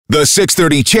The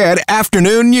 6:30 CHED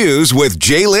Afternoon News with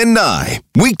Jaylen Nye.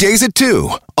 Weekdays at 2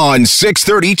 on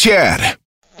 6:30 CHED.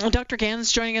 Dr.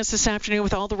 Ganz joining us this afternoon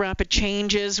with all the rapid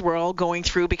changes we're all going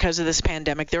through because of this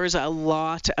pandemic. There is a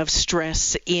lot of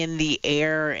stress in the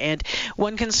air, and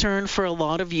one concern for a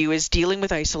lot of you is dealing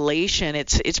with isolation.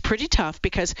 It's pretty tough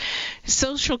because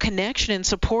social connection and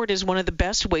support is one of the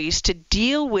best ways to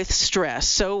deal with stress.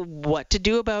 So what to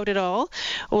do about it all?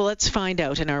 Well, let's find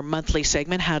out in our monthly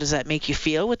segment, How Does That Make You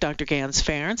Feel, with Dr. Ganz,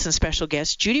 Ferrance, and special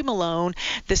guest Judi Malone,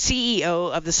 the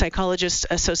CEO of the Psychologists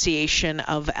Association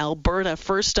of Alberta.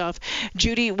 First off,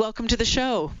 Judi, welcome to the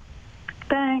show.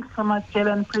 Thanks so much,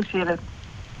 Jaylen. Appreciate it.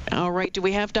 All right. Do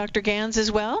we have Dr. Ganz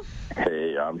as well?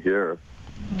 Hey, I'm here.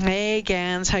 Hey,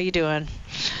 Ganz. How you doing?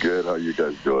 Good. How you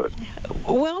guys doing?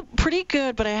 Well, pretty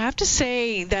good, but I have to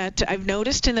say that I've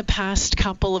noticed in the past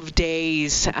couple of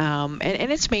days, and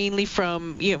it's mainly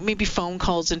from maybe phone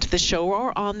calls into the show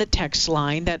or on the text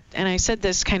line, that, and I said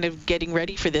this kind of getting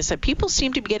ready for this, that people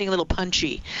seem to be getting a little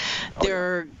punchy.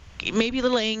 They're maybe a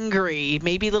little angry,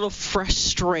 maybe a little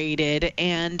frustrated,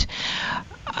 and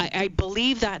I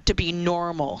believe that to be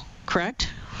normal, correct?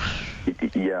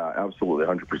 Yeah, absolutely,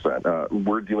 100%.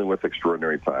 We're dealing with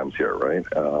extraordinary times here, right?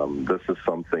 This is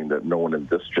something that no one in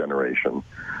this generation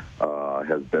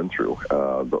has been through.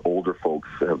 The older folks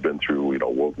have been through,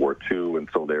 World War II, and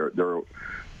so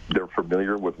they're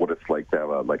familiar with what it's like to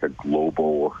have a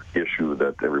global issue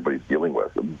that everybody's dealing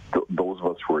with. Those of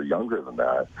us who are younger than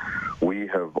that, we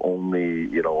have only,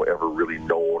 ever really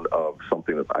known of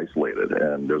something that's isolated,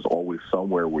 and there's always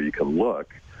somewhere where you can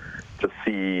look to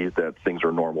see that things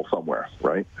are normal somewhere,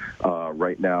 right?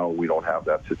 Right now, we don't have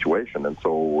that situation. And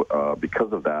so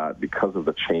because of that, because of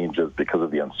the changes, because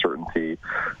of the uncertainty,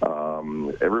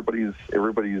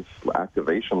 everybody's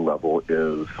activation level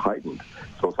is heightened.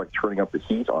 So it's like turning up the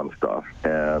heat on stuff.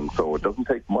 And so it doesn't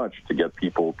take much to get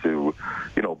people to,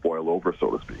 boil over,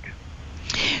 so to speak.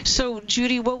 So,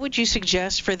 Judi, what would you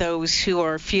suggest for those who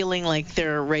are feeling like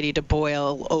they're ready to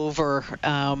boil over?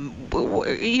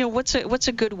 What's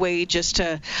a good way just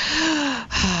to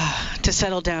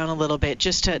settle down a little bit,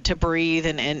 just to breathe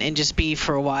and just be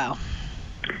for a while?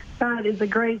 That is a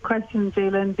great question,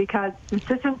 Jaylen, because this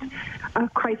isn't a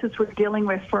crisis we're dealing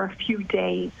with for a few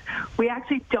days. We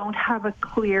actually don't have a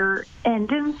clear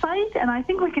end in sight, and I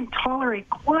think we can tolerate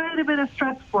quite a bit of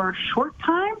stress for a short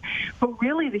time, but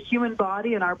really the human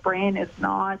body and our brain is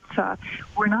not,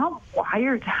 we're not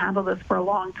wired to handle this for a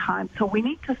long time, so we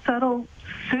need to settle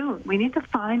soon. We need to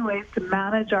find ways to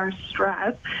manage our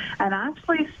stress, and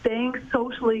actually staying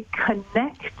socially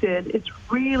connected is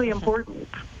really important.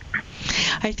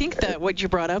 I think that what you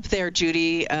brought up there,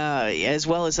 Judi, as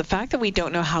well as the fact that we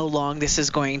don't know how long this is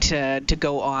going to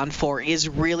go on for, is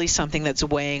really something that's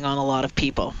weighing on a lot of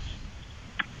people.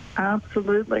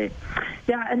 Absolutely.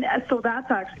 Yeah, and so that's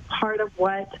actually part of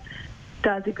what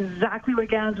does exactly what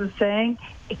Ganz was saying.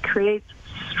 It creates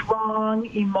strong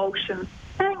emotions.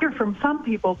 Anger from some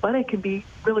people, but it can be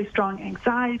really strong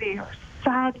anxiety or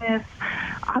sadness,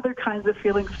 other kinds of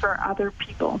feelings for other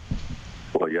people.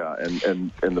 Well, yeah,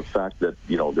 and the fact that,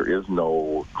 there is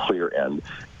no clear end.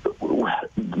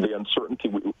 The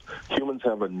uncertainty, humans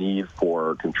have a need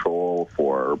for control,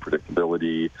 for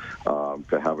predictability,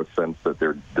 to have a sense that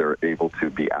they're able to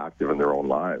be active in their own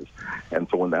lives. And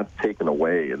so when that's taken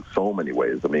away in so many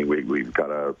ways, we've got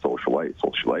to social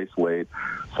isolate.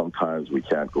 Sometimes we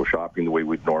can't go shopping the way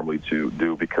we'd normally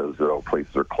do because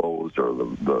places are closed or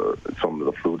some of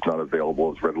the food's not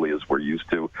available as readily as we're used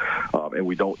to. And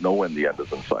we don't know when the end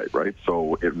is in sight, right?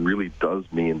 So it really does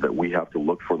mean that we have to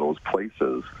look for those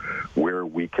places where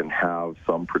we can have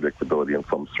some predictability and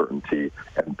some certainty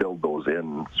and build those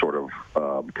in sort of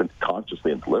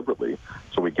consciously and deliberately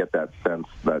so we get that sense,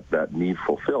 that need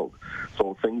fulfilled.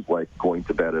 So things like going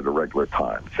to bed at a regular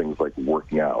time, things like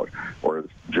working out, or as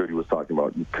Judi was talking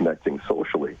about, connecting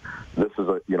socially. This is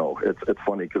it's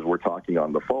funny because we're talking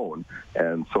on the phone,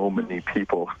 and so many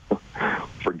people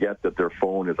forget that their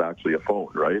phone is actually a phone,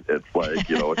 right? It's like,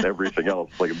 it's everything else.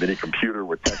 It's like a mini computer.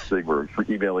 We're texting, we're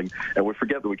emailing, and we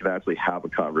forget that we can actually have a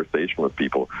conversation with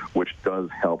people, which does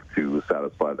help to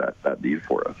satisfy that need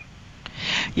for us.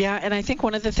 Yeah, and I think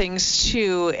one of the things,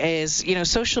 too, is,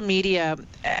 social media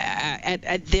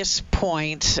at this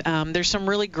point, there's some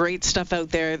really great stuff out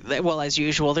there. Well, as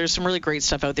usual, there's some really great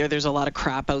stuff out there. There's a lot of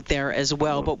crap out there as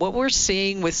well. But what we're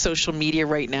seeing with social media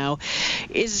right now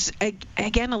is,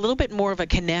 again, a little bit more of a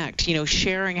connect,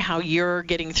 sharing how you're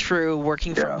getting through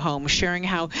working from home, sharing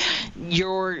how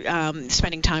you're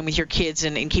spending time with your kids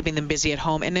and keeping them busy at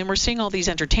home. And then we're seeing all these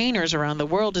entertainers around the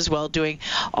world as well doing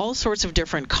all sorts of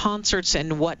different concerts T-shirts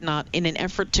and whatnot in an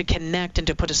effort to connect and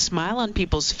to put a smile on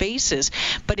people's faces.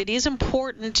 But it is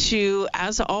important to,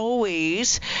 as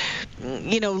always,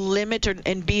 limit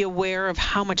and be aware of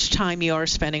how much time you are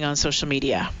spending on social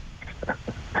media.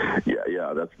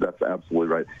 Yeah, that's absolutely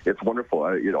right. It's wonderful.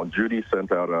 Judi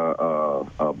sent out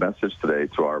a message today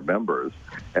to our members,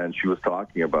 and she was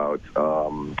talking about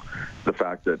the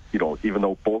fact that even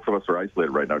though both of us are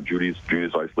isolated right now, Judy's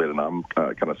isolated, and I'm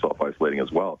kind of self-isolating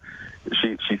as well.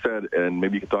 She said, and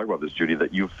maybe you could talk about this, Judi,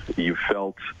 that you've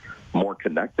felt more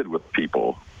connected with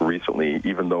people recently,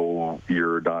 even though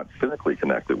you're not physically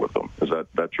connected with them. Is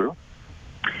that true?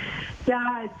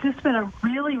 Yeah, it's just been a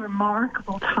really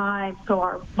remarkable time. So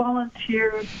our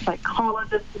volunteers,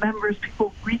 psychologists, members,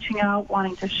 people reaching out,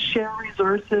 wanting to share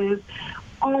resources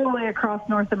all the way across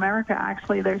North America.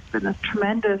 Actually, there's been this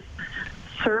tremendous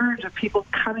surge of people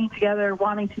coming together,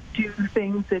 wanting to do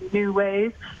things in new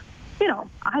ways.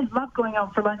 I love going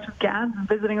out for lunch with Ganz and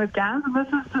visiting with Ganz, and this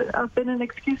has been an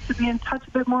excuse to be in touch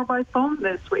a bit more by phone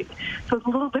this week. So it's a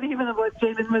little bit even of what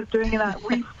Jalen was doing in that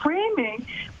reframing.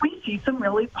 We see some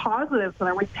really positives, and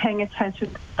are we paying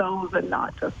attention to those and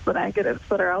not just the negatives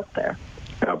that are out there?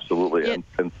 Absolutely. Yeah.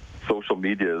 And social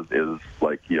media is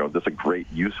just a great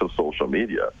use of social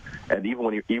media. And even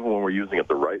when we're using it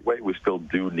the right way, we still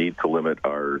do need to limit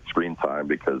our screen time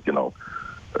because,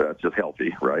 that's just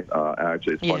healthy, right?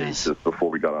 Actually, it's funny, just before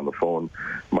we got on the phone,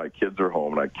 my kids are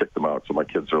home, and I kicked them out. So my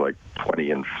kids are like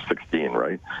 20 and 16,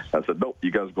 right? I said, nope,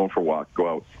 you guys are going for a walk. Go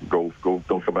out. Go,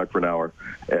 don't come back for an hour.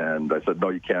 And I said, no,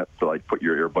 you can't, put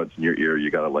your earbuds in your ear.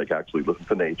 You got to, actually listen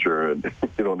to nature, and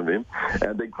you know what I mean?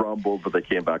 And they grumbled, but they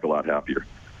came back a lot happier.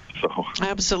 So.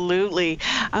 Absolutely.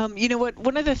 You know what?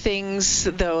 One of the things,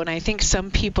 though, and I think some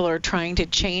people are trying to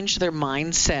change their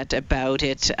mindset about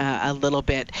it a little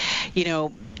bit,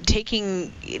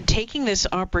 taking this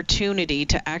opportunity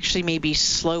to actually maybe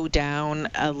slow down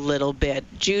a little bit.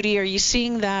 Judi, are you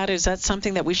seeing that? Is that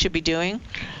something that we should be doing?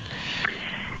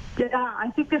 Yeah, I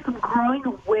think there's some growing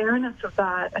awareness of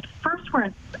that. At first, we're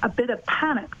in a bit of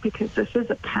panic because this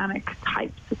is a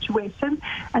panic-type situation.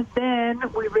 And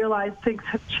then we realize things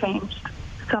have changed.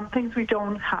 Some things we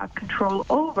don't have control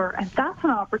over. And that's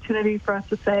an opportunity for us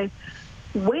to say,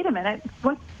 wait a minute,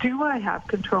 what do I have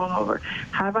control over?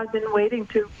 Have I been waiting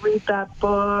to read that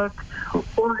book,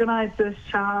 organize this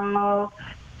shelf,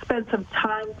 spend some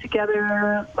time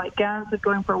together, like Ganz said,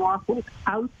 going for a walk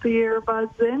without the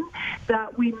earbuds in,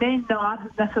 that we may not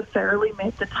have necessarily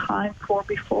made the time for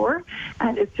before.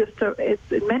 And it's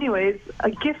it's in many ways a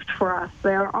gift for us.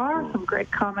 There are some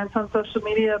great comments on social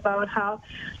media about how,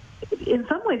 in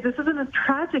some ways, this isn't as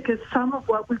tragic as some of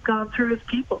what we've gone through as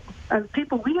people. As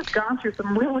people, we have gone through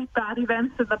some really bad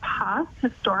events in the past,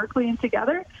 historically, and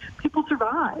together, people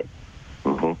survive.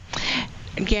 Mm-hmm.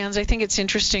 Ganz, I think it's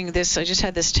interesting. I just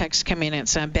had this text come in.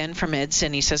 It's Ben from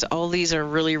Edson. He says, all these are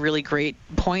really, really great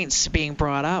points being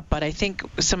brought up, but I think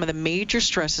some of the major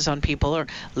stresses on people are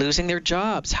losing their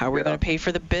jobs. How are we going to pay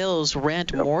for the bills,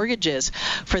 rent, mortgages?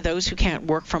 For those who can't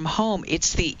work from home,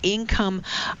 it's the income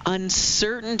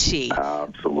uncertainty.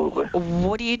 Absolutely.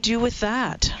 What do you do with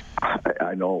that?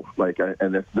 I know,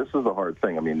 and this is a hard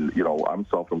thing. I mean, I'm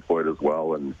self-employed as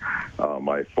well, and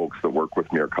my folks that work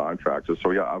with me are contractors.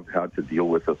 So, yeah, I've had to deal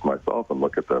with this myself and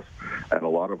look at this. And a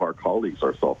lot of our colleagues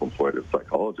are self-employed as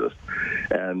psychologists.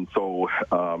 And so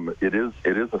it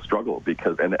is a struggle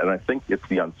because, and I think it's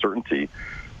the uncertainty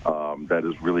that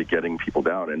is really getting people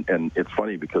down. And it's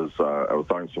funny because I was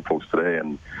talking to some folks today,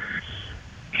 and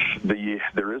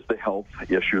there is the health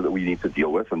issue that we need to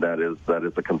deal with, and that is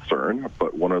a concern.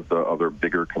 But one of the other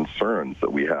bigger concerns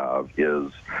that we have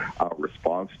is our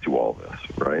response to all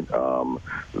this, right?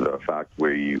 The fact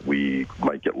we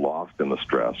might get lost in the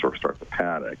stress or start to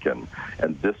panic, and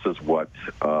this is what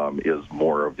is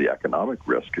more of the economic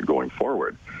risk going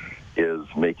forward, is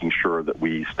making sure that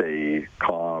we stay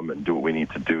calm and do what we need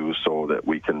to do so that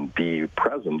we can be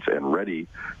present and ready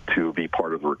to be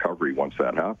part of the recovery once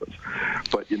that happens.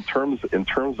 But in terms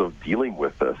of dealing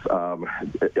with this,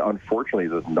 unfortunately,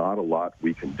 there's not a lot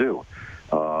we can do.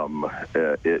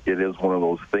 It is one of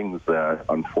those things that,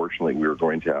 unfortunately, we're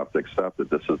going to have to accept that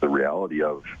this is the reality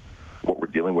of what we're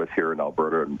dealing with here in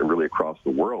Alberta and really across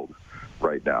the world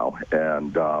right now.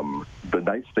 And the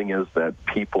nice thing is that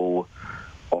people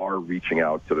are reaching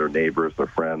out to their neighbors, their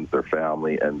friends, their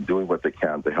family, and doing what they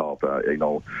can to help.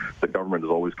 The government has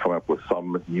always come up with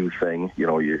some new thing.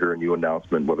 You hear a new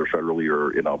announcement, whether federally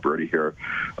or in Alberta here,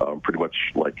 pretty much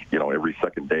like, every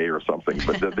second day or something.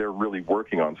 But they're really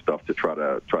working on stuff to try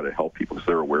to help people because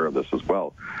they're aware of this as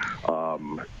well.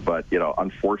 But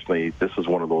unfortunately, this is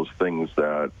one of those things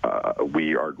that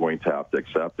we are going to have to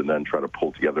accept and then try to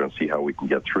pull together and see how we can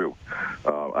get through.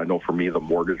 I know for me, the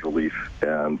mortgage relief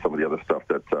and some of the other stuff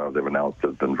that they've announced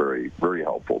has been very, very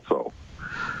helpful. So,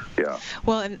 yeah.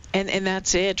 Well, and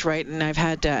that's it, right? And I've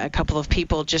had a couple of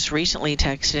people just recently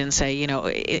text and say,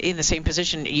 in the same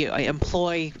position, you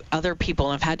employ other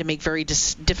people and have had to make very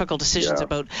difficult decisions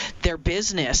about their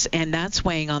business, and that's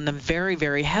weighing on them very,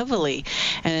 very heavily.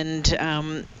 And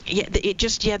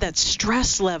that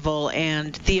stress level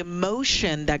and the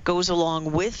emotion that goes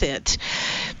along with it,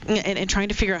 and trying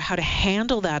to figure out how to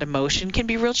handle that emotion can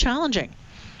be real challenging.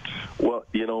 Well,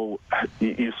 you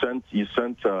sent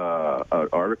an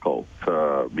article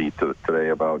to me today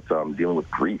about dealing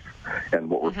with grief and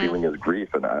what we're feeling as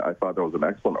grief, and I thought that was an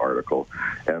excellent article.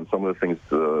 And some of the things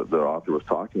the author was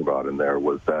talking about in there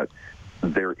was that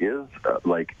there is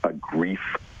like a grief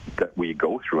that we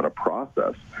go through in a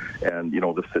process, and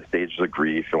the stages of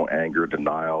grief, anger,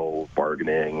 denial,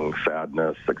 bargaining,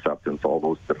 sadness, acceptance, all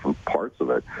those different parts of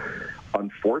it.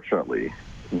 Unfortunately,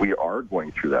 we are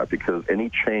going through that because any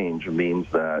change means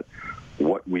that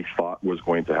what we thought was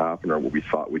going to happen or what we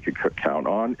thought we could count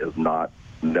on is not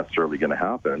necessarily going to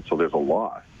happen. So there's a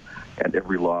loss, and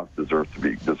every loss deserves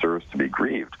to be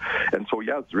grieved. And so,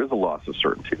 yes, there is a loss of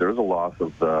certainty. There is a loss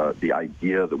of the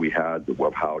idea that we had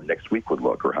of how next week would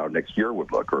look, or how next year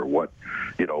would look, or what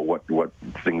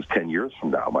things 10 years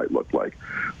from now might look like.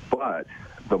 But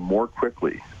the more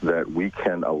quickly that we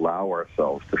can allow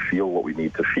ourselves to feel what we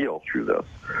need to feel through this,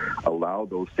 allow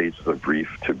those stages of grief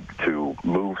to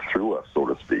move through us, so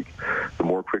to speak, the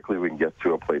more quickly we can get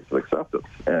to a place of acceptance.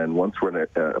 And once we're in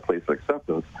a place of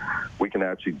acceptance, we can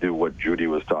actually do what Judi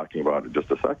was talking about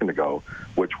just a second ago,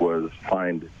 which was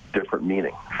find different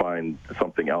meaning, find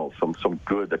something else, some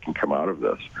good that can come out of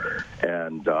this.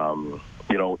 And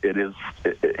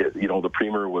the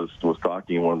Premier was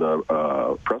talking in one of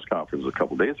the press conferences a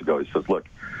couple days ago. He says, look,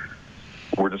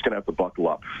 we're just going to have to buckle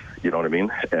up, you know what I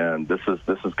mean? And this is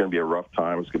going to be a rough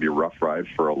time. It's going to be a rough ride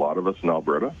for a lot of us in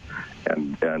Alberta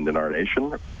and in our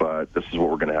nation, but this is what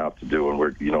we're going to have to do, and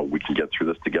we can get through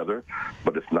this together,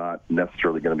 but it's not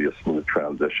necessarily going to be a smooth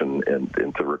transition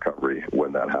into recovery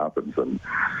when that happens. And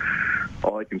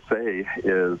all I can say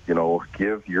is,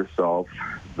 give yourself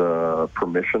the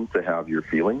permission to have your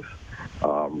feelings.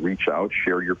 Reach out,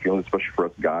 share your feelings, especially for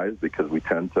us guys, because we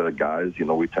tend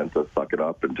to suck it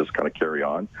up and just kind of carry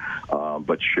on.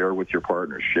 But share with your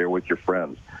partners, share with your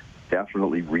friends.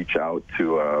 Definitely reach out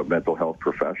to a mental health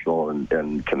professional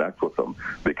and connect with them,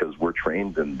 because we're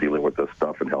trained in dealing with this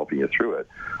stuff and helping you through it.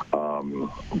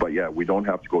 But yeah, we don't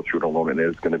have to go through it alone, and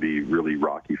it's going to be really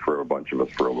rocky for a bunch of us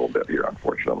for a little bit here,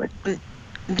 unfortunately.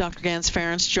 Dr. Ganz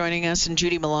Ferrance joining us, and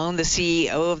Judi Malone, the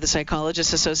CEO of the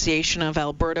Psychologists Association of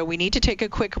Alberta. We need to take a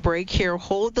quick break here.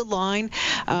 Hold the line.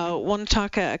 Want to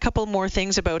talk a couple more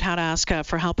things about how to ask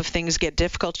for help if things get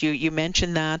difficult. You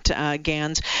mentioned that,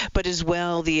 Ganz, but as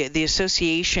well, the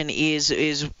association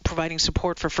is providing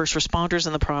support for first responders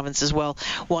in the province as well.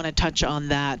 Want to touch on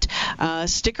that.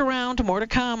 Stick around. More to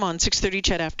come on 6:30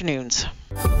 CHED Afternoons.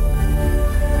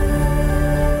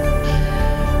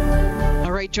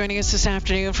 Joining us this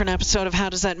afternoon for an episode of How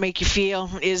Does That Make You Feel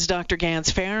is Dr.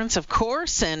 Ganz Ferrance, of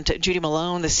course, and Judi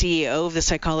Malone, the CEO of the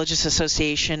Psychologists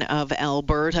Association of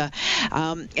Alberta.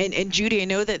 And Judi, I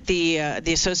know that the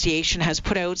association has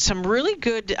put out some really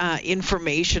good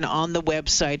information on the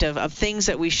website of things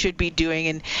that we should be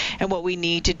doing, and what we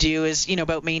need to do is,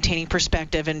 about maintaining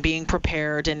perspective and being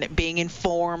prepared and being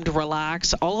informed,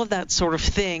 relaxed, all of that sort of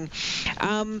thing.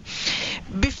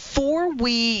 Before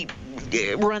we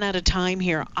run out of time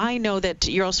here, I know that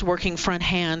you're also working front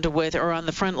hand on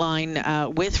the front line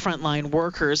with frontline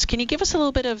workers. Can you give us a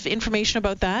little bit of information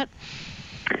about that?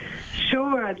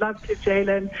 Sure, I'd love to,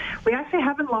 Jalen. We actually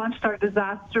haven't launched our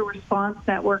disaster response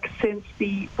network since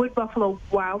the Wood Buffalo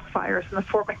wildfires in the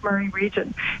Fort McMurray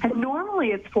region. And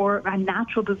normally it's for a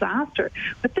natural disaster,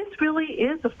 but this really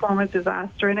is a form of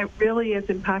disaster, and it really is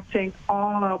impacting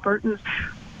all Albertans.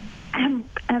 And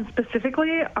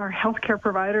specifically our healthcare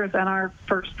providers and our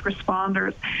first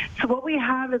responders. So what we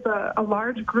have is a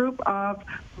large group of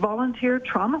volunteer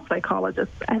trauma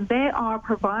psychologists, and they are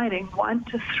providing 1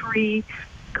 to 3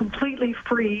 completely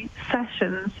free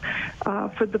sessions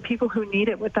for the people who need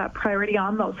it, with that priority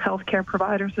on those healthcare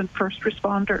providers and first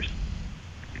responders.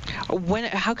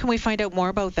 How can we find out more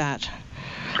about that?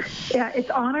 Yeah, it's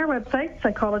on our website,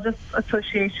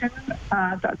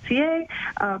 psychologistassociation.ca.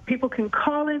 People can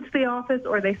call into the office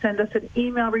or they send us an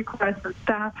email request, and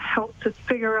staff help to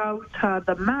figure out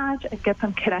the match and get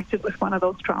them connected with one of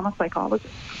those trauma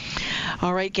psychologists.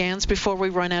 All right, Ganz, before we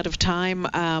run out of time,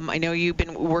 I know you've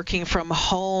been working from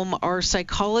home. Are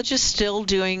psychologists still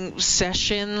doing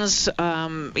sessions,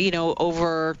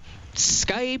 over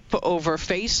Skype, over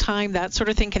FaceTime, that sort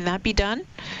of thing? Can that be done?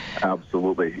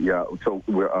 Absolutely, yeah. So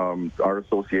our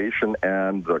association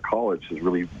and the college has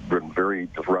really been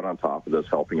just right on top of this,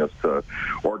 helping us to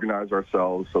organize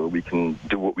ourselves so that we can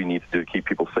do what we need to do to keep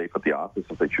people safe at the office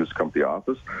if they choose to come to the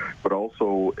office, but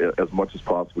also as much as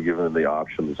possible giving them the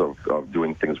options of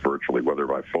doing things virtually, whether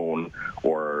by phone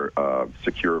or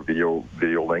secure video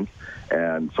link.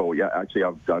 And so, yeah, actually,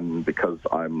 I've done, because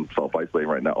I'm self-isolating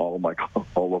right now, all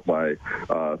of my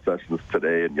sessions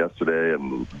today and yesterday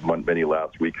and many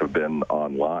last week have been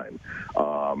online.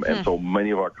 And so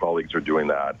many of our colleagues are doing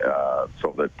that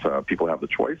so that people have the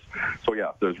choice. So,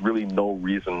 yeah, there's really no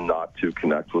reason not to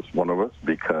connect with one of us,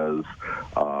 because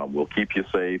we'll keep you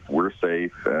safe, we're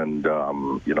safe, and,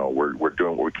 we're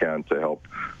doing what we can to help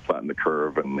flatten the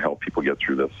curve and help people get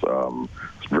through this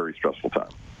very stressful time.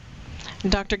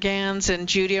 Dr. Ganz and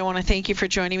Judi, I want to thank you for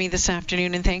joining me this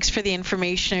afternoon, and thanks for the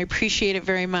information. I appreciate it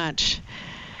very much.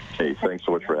 Hey, thanks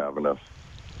so much for having us.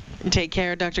 Take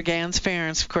care. Dr. Ganz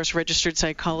Ferrance, of course, registered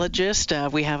psychologist.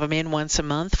 We have him in once a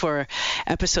month for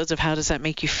episodes of How Does That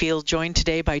Make You Feel? Joined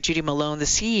today by Judi Malone, the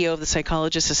CEO of the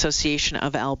Psychologists Association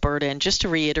of Alberta. And just to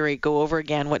reiterate, go over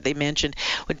again what they mentioned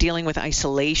with dealing with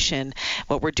isolation.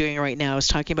 What we're doing right now is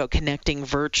talking about connecting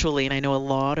virtually. And I know a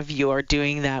lot of you are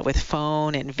doing that with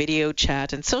phone and video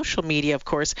chat and social media, of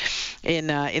course, in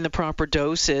the proper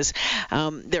doses.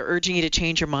 They're urging you to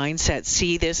change your mindset.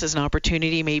 See this as an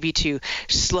opportunity maybe to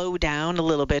slow down a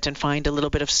little bit and find a little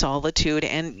bit of solitude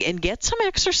and get some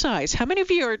exercise. How many of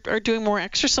you are doing more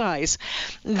exercise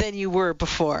than you were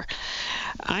before?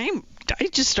 I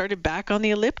just started back on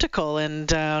the elliptical,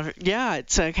 and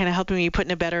it's kind of helping me put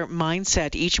in a better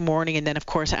mindset each morning, and then of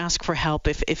course ask for help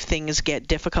if things get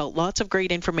difficult. Lots of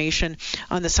great information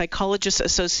on the Psychologists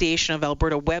Association of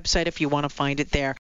Alberta website if you want to find it there.